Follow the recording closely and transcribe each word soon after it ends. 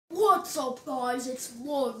What's up, guys? It's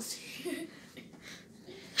morgz.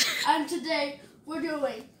 And today we're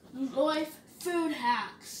doing life food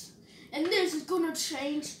hacks. And this is gonna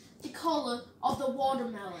change the color of the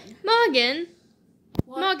watermelon. Morgan?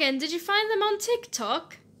 What? Morgan, did you find them on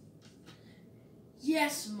TikTok?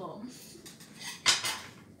 Yes, Mom.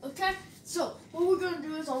 Okay, so what we're gonna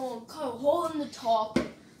do is I'm gonna cut a hole in the top.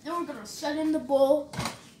 Then we're gonna set in the bowl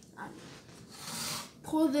and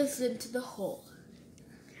pour this into the hole.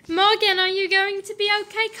 Morgan, are you going to be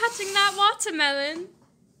okay cutting that watermelon?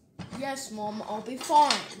 Yes, Mom, I'll be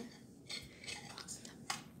fine.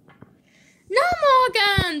 No,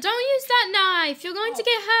 Morgan! Don't use that knife. You're going to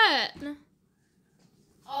get hurt.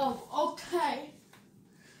 Oh, okay.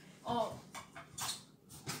 Oh.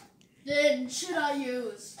 Then should I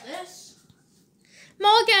use this?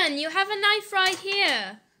 Morgan, you have a knife right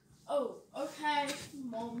here. Oh, okay,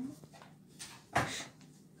 Mom.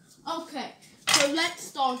 Okay, so let's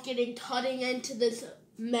start cutting into this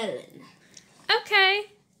melon. Okay.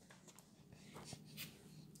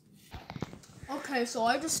 Okay, so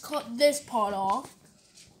I just cut this part off.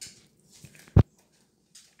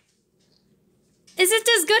 Is it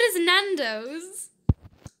as good as Nando's?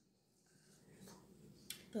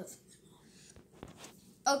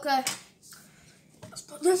 Okay. Let's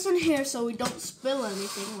put this in here so we don't spill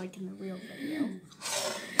anything like in the real video.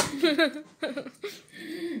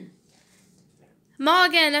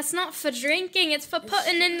 Morgan, that's not for drinking. It's for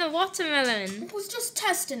putting in the watermelon. I was just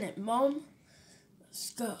testing it, Mom.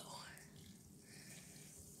 Let's go.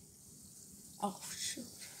 Oh, shoot.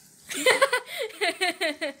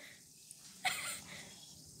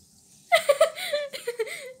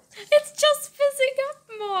 It's just fizzing up,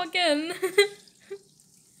 Morgan.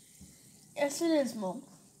 Yes, it is, Mom.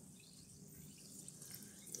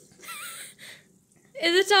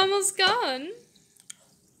 Is it almost gone?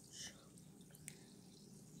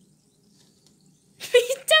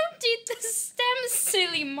 Don't eat the stem,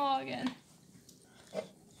 silly Morgan.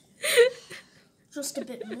 Just a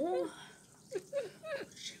bit more.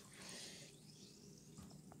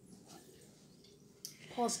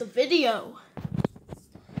 Pause the video.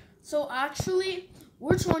 So actually,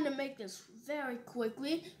 we're trying to make this very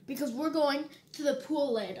quickly because we're going to the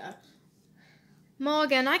pool later.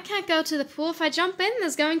 Morgan, I can't go to the pool. If I jump in,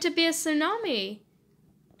 there's going to be a tsunami.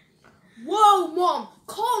 Whoa, Mom,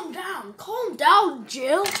 calm down,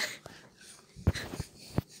 Jill.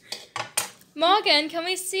 Morgan, can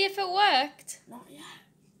we see if it worked? Not yet.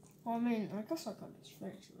 I mean, I guess I got this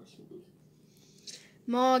fixed.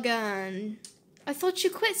 Morgan, I thought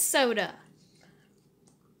you quit soda.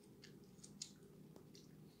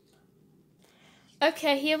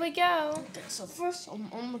 Okay, here we go. Okay, so first I'm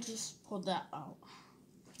gonna just pull that out.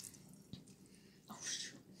 Oh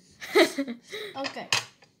shoot. Okay.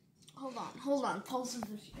 Hold on. Pause the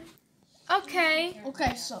video. Okay.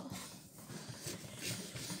 Okay, so.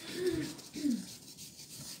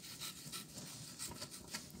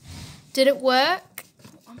 Did it work?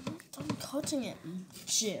 I'm not done cutting it,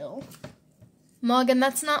 Jill. Morgan,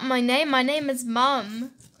 that's not my name. My name is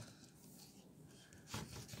Mom.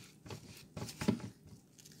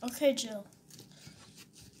 Okay, Jill.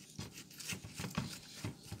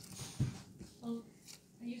 Oh,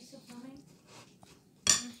 are you still filming?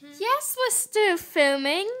 Yes, we're still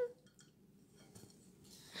filming.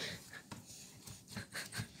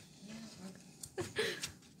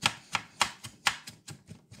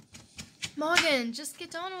 Morgan, just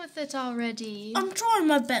get on with it already. I'm trying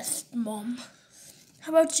my best, Mom.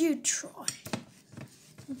 How about you try?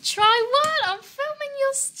 Try what? I'm filming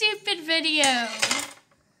your stupid video.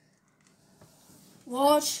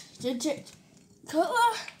 Watch. Did it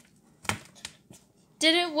color?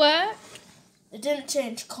 Did it work? It didn't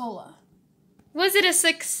change color. Was it a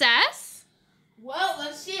success? Well,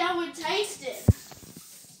 let's see how it tasted.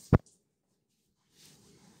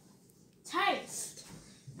 Taste.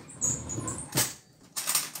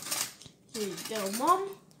 Here you go, Mom.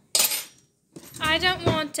 I don't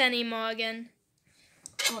want any, Morgan.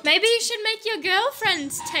 What? Maybe you should make your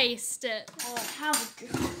girlfriends taste it. Oh, have a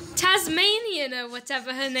good. Tasmanian or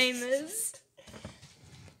whatever her name is.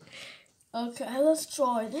 Okay, let's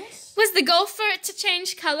try this. Was the goal for it to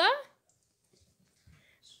change colour?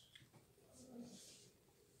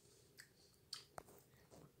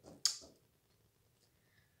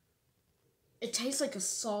 It tastes like a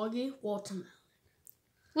soggy watermelon.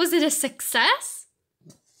 Was it a success?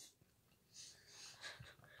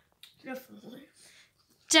 Definitely.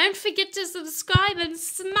 Don't forget to subscribe and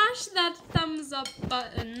smash that thumbs up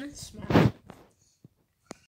button. Smash.